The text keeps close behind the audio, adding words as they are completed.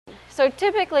So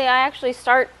typically I actually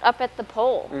start up at the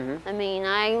pole. I mean,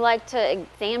 I like to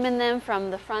examine them from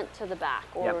the front to the back,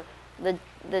 or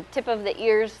the tip of the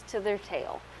ears to their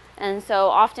tail. And so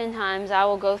oftentimes I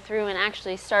will go through and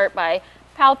actually start by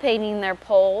palpating their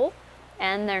poll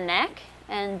and their neck,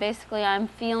 and basically I'm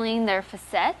feeling their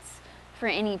facets for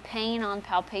any pain on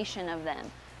palpation of them.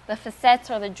 The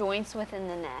facets are the joints within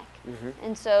the neck.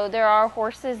 And so there are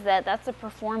horses that's a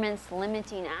performance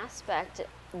limiting aspect,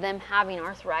 them having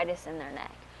arthritis in their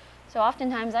neck. So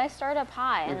oftentimes I start up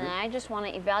high, and then I just want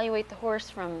to evaluate the horse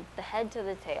from the head to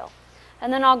the tail.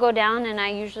 And then I'll go down, and I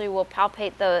usually will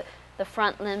palpate the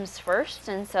front limbs first.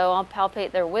 And so I'll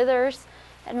palpate their withers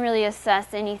and really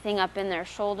assess anything up in their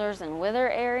shoulders and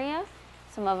wither area.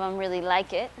 Some of them really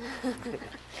like it.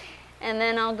 And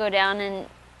then I'll go down and,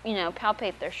 you know,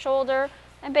 palpate their shoulder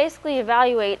and basically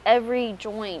evaluate every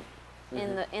joint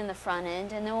in the front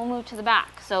end, and then we'll move to the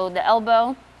back. So the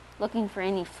elbow, looking for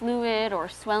any fluid or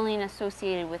swelling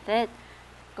associated with it.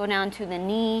 Go down to the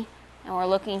knee, and we're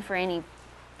looking for any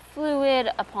fluid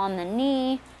upon the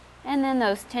knee, and then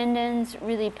those tendons,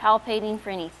 really palpating for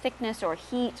any thickness or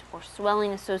heat or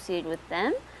swelling associated with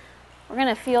them. We're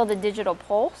going to feel the digital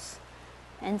pulse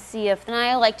and see if, and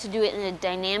I like to do it in a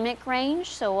dynamic range,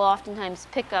 so we'll oftentimes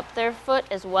pick up their foot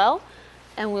as well,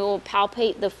 and we will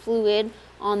palpate the fluid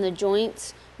on the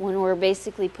joints when we're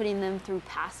basically putting them through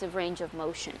passive range of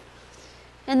motion.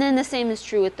 And then the same is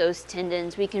true with those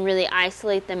tendons. We can really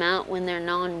isolate them out when they're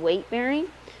non-weight bearing.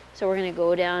 So we're going to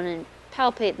go down and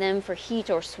palpate them for heat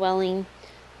or swelling,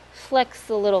 flex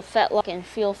the little fetlock and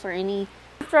feel for any.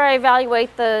 After I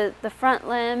evaluate the front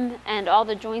limb and all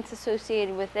the joints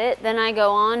associated with it, then I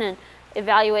go on and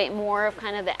evaluate more of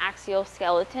kind of the axial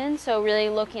skeleton. So really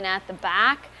looking at the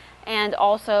back and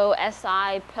also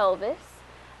SI pelvis.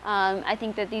 I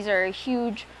think that these are a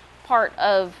huge part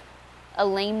of a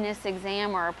lameness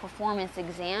exam or a performance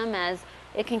exam, as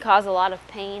it can cause a lot of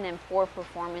pain and poor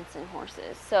performance in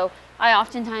horses. So I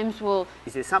oftentimes will...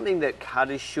 Is there something that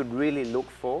cutters should really look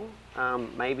for,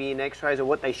 maybe in x-rays, or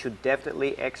what they should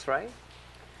definitely x-ray?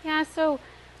 Yeah, so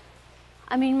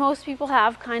I mean, most people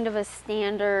have kind of a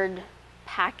standard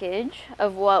package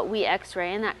of what we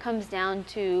x-ray, and that comes down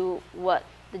to what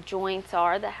the joints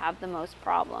are that have the most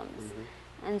problems.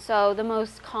 And so the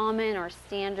most common or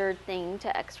standard thing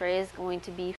to x-ray is going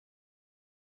to be